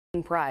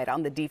Pride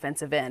on the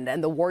defensive end,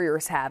 and the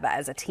Warriors have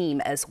as a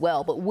team as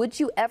well. But would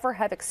you ever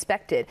have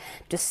expected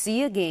to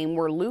see a game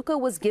where Luka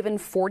was given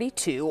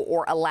 42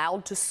 or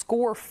allowed to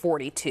score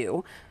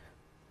 42?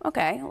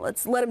 Okay,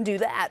 let's let him do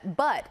that.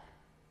 But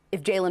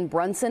if Jalen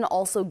Brunson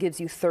also gives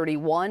you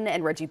 31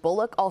 and Reggie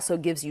Bullock also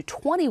gives you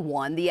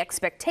 21, the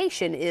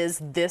expectation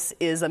is this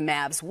is a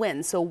Mavs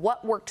win. So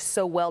what worked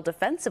so well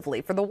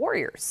defensively for the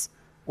Warriors?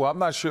 Well, I'm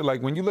not sure.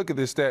 Like, when you look at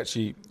this stat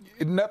sheet,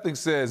 nothing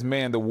says,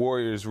 man, the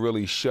Warriors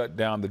really shut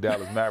down the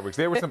Dallas Mavericks.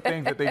 There were some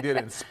things that they did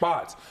in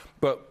spots,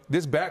 but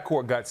this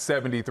backcourt got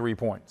 73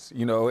 points,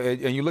 you know,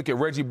 and you look at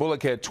Reggie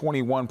Bullock had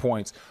 21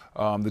 points.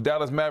 The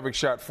Dallas Mavericks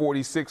shot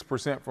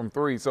 46% from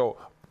three, so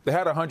they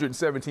had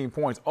 117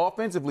 points.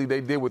 Offensively,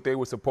 they did what they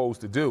were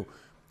supposed to do.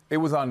 It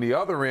was on the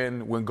other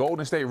end when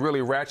Golden State really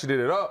ratcheted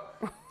it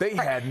up. They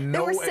had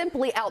no. They were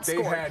simply outscored.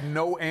 They had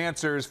no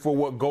answers for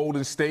what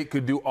Golden State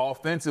could do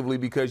offensively,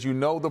 because you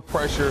know the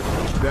pressure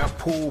that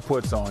Poole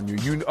puts on you.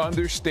 You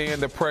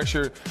understand the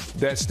pressure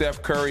that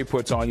Steph Curry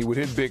puts on you with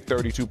his big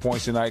 32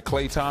 points tonight.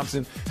 Klay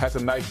Thompson had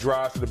some nice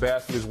drives to the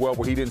basket as well,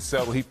 where he didn't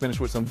settle. He finished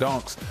with some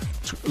dunks.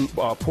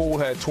 Poole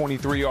had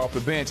 23 off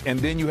the bench, and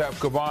then you have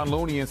Kevon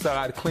Looney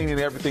inside cleaning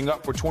everything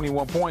up for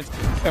 21 points,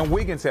 and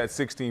Wiggins had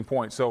 16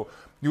 points. So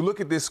you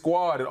look at this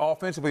squad, and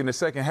offensively in the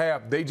second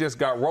half, they just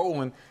got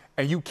rolling,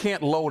 and you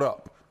can't load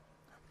up.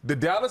 The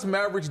Dallas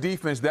Mavericks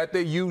defense that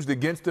they used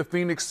against the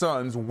Phoenix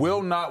Suns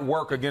will not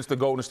work against the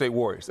Golden State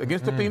Warriors.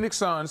 Against the Phoenix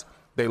Suns,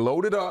 they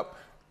loaded up.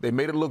 They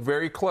made it look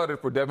very cluttered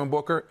for Devin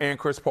Booker and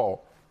Chris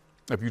Paul.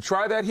 If you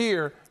try that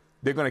here,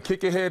 they're going to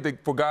kick ahead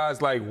for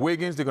guys like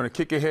Wiggins. They're going to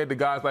kick ahead to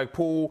guys like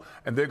Poole,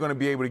 and they're going to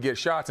be able to get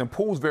shots. And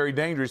Poole's very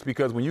dangerous,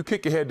 because when you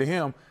kick ahead to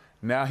him,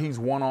 now he's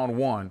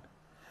one-on-one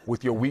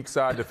with your weak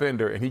side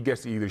defender, and he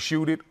gets to either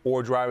shoot it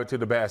or drive it to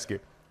the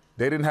basket.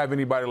 They didn't have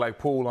anybody like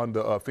Poole on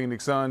the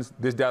Phoenix Suns.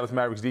 This Dallas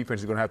Mavericks defense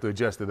is going to have to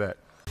adjust to that.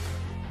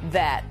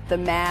 That the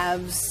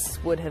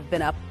Mavs would have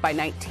been up by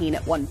 19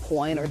 at one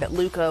point, or that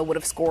Luka would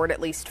have scored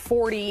at least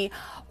 40,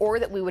 or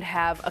that we would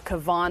have a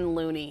Kevon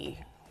Looney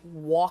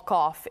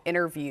walk-off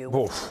interview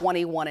with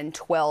 21 and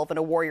 12 and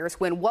a Warriors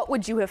win. What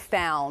would you have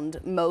found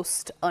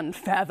most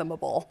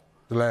unfathomable?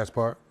 The last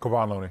part.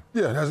 Kevon Looney.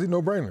 Yeah, that's a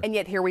no-brainer. And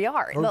yet here we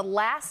are. The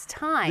last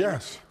time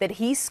that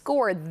he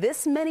scored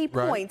this many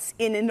points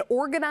in an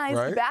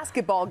organized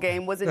basketball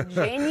game was in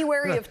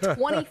January of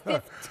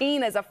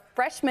 2015 as a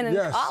freshman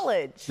in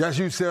college. Yes,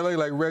 UCLA,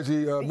 like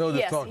Reggie Miller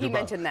talked about. Yes, he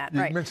mentioned that.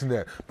 He mentioned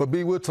that. But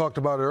B. Wood talked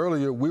about it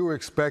earlier. We were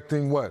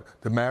expecting what?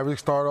 The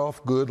Mavericks start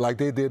off good like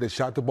they did. They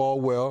shot the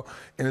ball well.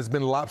 And it's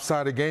been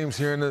lopsided games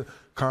here in the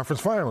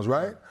conference finals,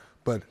 right?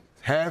 But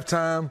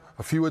halftime,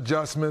 a few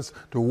adjustments.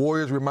 The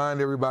Warriors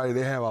remind everybody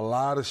they have a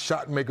lot of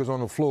shot makers on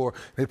the floor.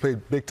 They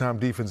played big-time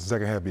defense in the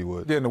second half, B.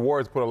 Wood. Yeah, and the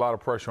Warriors put a lot of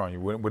pressure on you.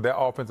 With that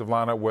offensive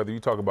lineup, whether you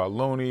talk about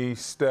Looney,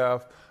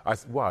 Steph, I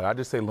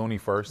just say Looney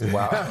first.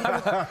 Wow.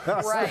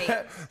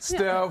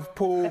 Steph,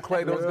 Poole,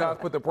 Klay, those guys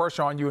put the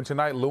pressure on you. And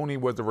tonight, Looney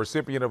was the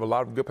recipient of a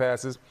lot of good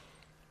passes.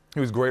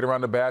 He was great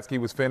around the basket. He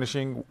was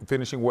finishing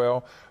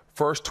well.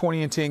 First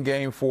 20 and 10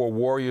 game for a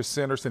Warriors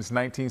center since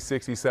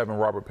 1967,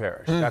 Robert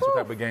Parrish. That's what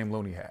type of game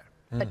Looney had.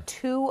 A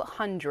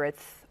 200th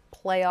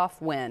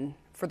playoff win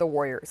for the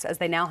Warriors, as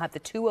they now have the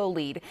 2-0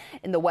 lead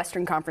in the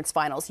Western Conference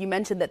Finals. You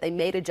mentioned that they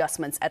made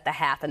adjustments at the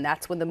half, and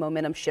that's when the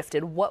momentum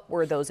shifted. What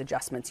were those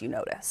adjustments you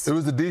noticed? It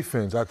was the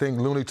defense. I think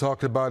Looney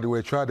talked about the way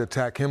they tried to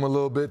attack him a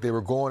little bit. They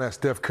were going at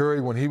Steph Curry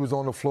when he was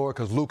on the floor,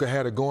 because Luka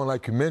had it going,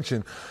 like you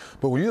mentioned.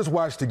 But when you just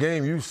watched the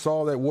game, you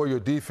saw that Warrior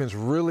defense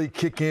really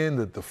kick in,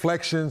 the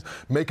deflections,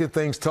 making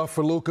things tough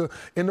for Luka.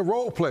 And the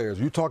role players,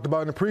 you talked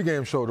about in the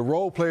pregame show, the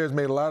role players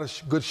made a lot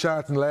of good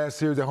shots in the last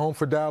series at home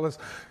for Dallas.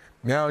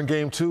 Now in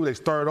game two, they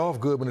started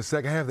off good, but in the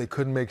second half, they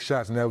couldn't make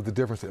shots, and that was the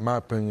difference, in my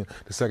opinion,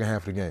 the second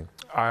half of the game.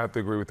 I have to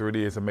agree with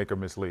Rudy. It's a make or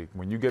miss league.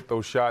 When you get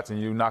those shots and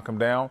you knock them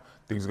down,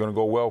 things are going to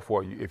go well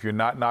for you. If you're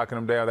not knocking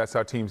them down, that's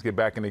how teams get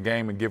back in the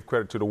game. And give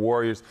credit to the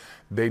Warriors.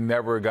 They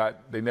never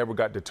got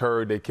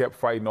deterred. They kept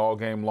fighting all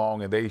game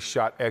long, and they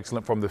shot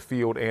excellent from the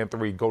field and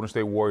three. Golden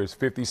State Warriors,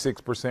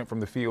 56% from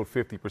the field,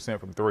 50%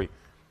 from three.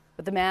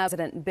 But the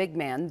Mavs big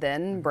man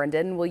then,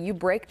 Brendan, will you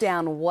break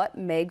down what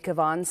made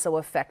Kevon so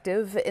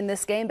effective in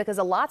this game? Because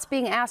a lot's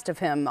being asked of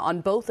him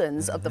on both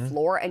ends of the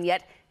floor, and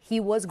yet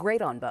he was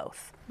great on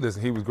both.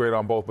 Listen, he was great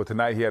on both, but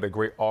tonight he had a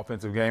great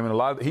offensive game.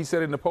 And he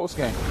said it in the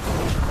postgame.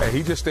 Hey,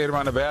 he just stayed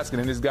around the basket,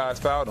 and his guys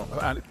fouled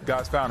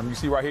him. You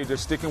see right here,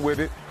 just sticking with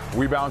it,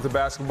 rebounds the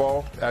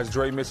basketball as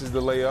Dre misses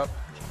the layup.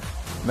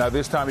 Now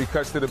this time he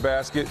cuts to the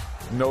basket,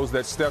 knows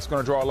that Steph's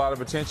going to draw a lot of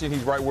attention.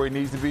 He's right where he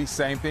needs to be.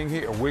 Same thing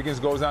here. Wiggins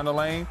goes down the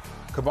lane.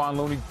 Kevon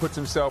Looney puts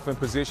himself in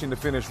position to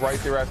finish right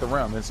there at the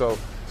rim. And so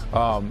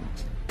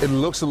it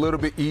looks a little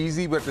bit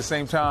easy, but at the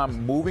same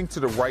time, moving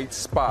to the right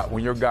spot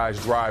when your guy's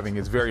driving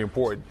is very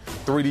important.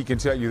 3D can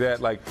tell you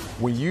that. Like,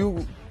 when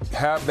you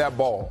have that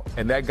ball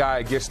and that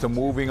guy gets to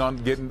moving on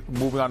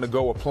the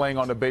go or playing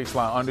on the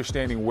baseline,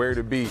 understanding where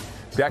to be,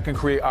 that can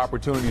create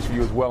opportunities for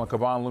you as well. And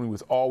Kevon Looney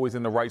was always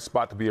in the right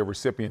spot to be a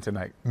recipient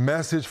tonight.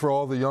 Message for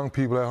all the young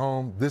people at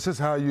home: this is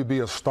how you be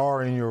a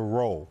star in your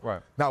role.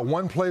 Right. Not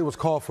one play was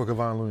called for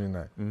Kevon Looney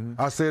tonight.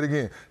 I'll say it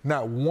again.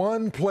 Not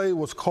one play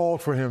was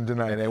called for him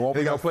tonight. And they won't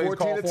be no plays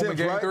called for him in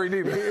Game 3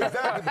 neither.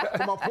 Exactly.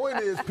 But my point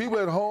is, people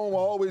at home are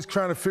always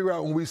trying to figure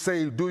out when we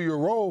say do your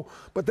role,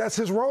 but that's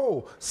his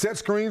role. Set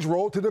screens,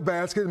 roll to the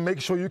basket, and make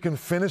sure you can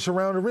finish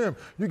around the rim.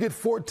 You get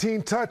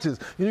 14 touches,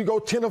 and you go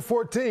 10 of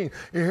 14,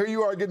 and here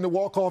you are getting the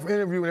walk-off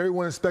interview, and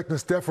everyone expecting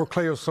Steph or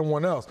Clay or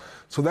someone else.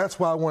 So that's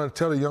why I want to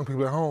tell the young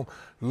people at home,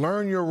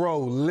 learn your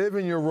role, live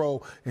in your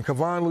role, and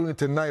Kevon Looney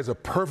tonight is a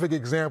perfect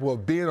example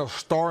of being a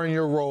star in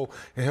your role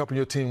and helping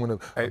your team win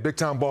a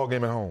big-time ball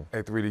game at home.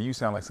 Hey, Three, you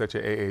sound like such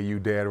an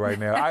AAU dad right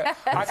now. I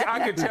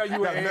can tell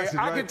you,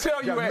 I can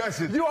tell you,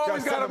 you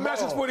always got a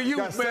message for the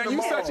youth, man.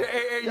 You such an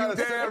AAU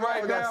dad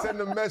right now. Send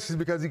them message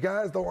because you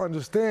guys don't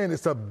understand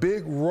it's a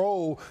big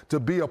role to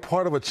be a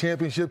part of a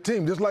championship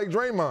team, just like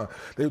Draymond.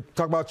 They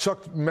talk about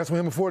Chuck messing with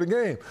him before the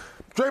game.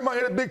 Draymond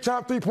hit a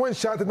big-time three-point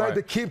shot tonight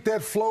to keep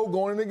that flow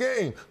going in the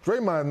game.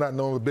 Draymond not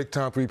known as a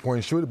big-time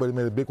three-point shooter, but he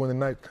made a big one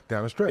tonight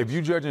down the stretch. If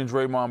you're judging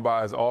Draymond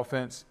by his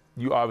offense,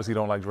 you obviously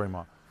don't like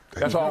Draymond.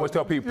 That's what I always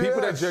tell people.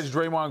 People that judge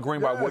Draymond Green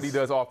by what he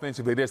does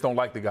offensively, they just don't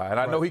like the guy. And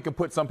I know he can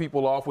put some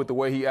people off with the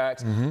way he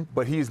acts,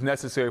 but he's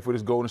necessary for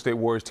this Golden State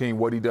Warriors team,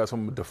 what he does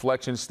from a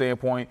deflection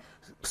standpoint,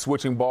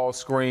 switching ball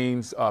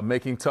screens,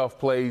 making tough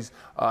plays,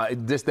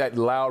 just that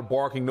loud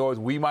barking noise.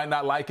 We might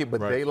not like it,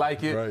 but they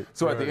like it.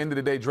 So at the end of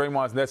the day,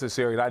 Draymond's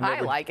necessary. And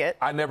I like it.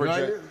 I never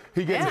judge.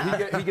 He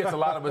gets a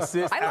lot of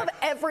assists. I love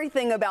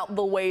everything about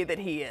the way that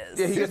he is.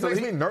 Yeah, he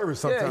makes me nervous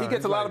sometimes. Yeah, he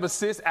gets a lot of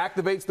assists,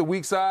 activates the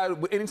weak side.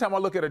 Anytime I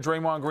look at a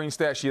Draymond Green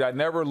stat sheet, I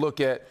never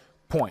look at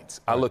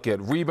points. I look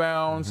at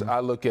rebounds, I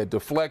look at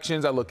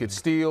deflections, I look at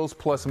steals,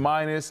 plus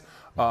minus,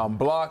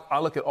 block. I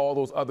look at all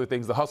those other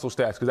things, the hustle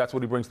stats, because that's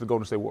what he brings to the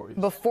Golden State Warriors.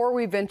 Before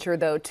we venture,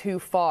 though, too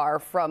far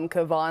from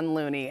Kevon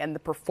Looney and the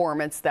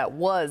performance that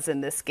was in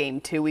this game,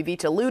 too, we've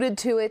each alluded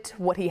to it,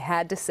 what he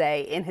had to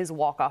say in his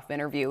walk-off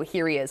interview.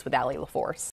 Here he is with Allie LaForce.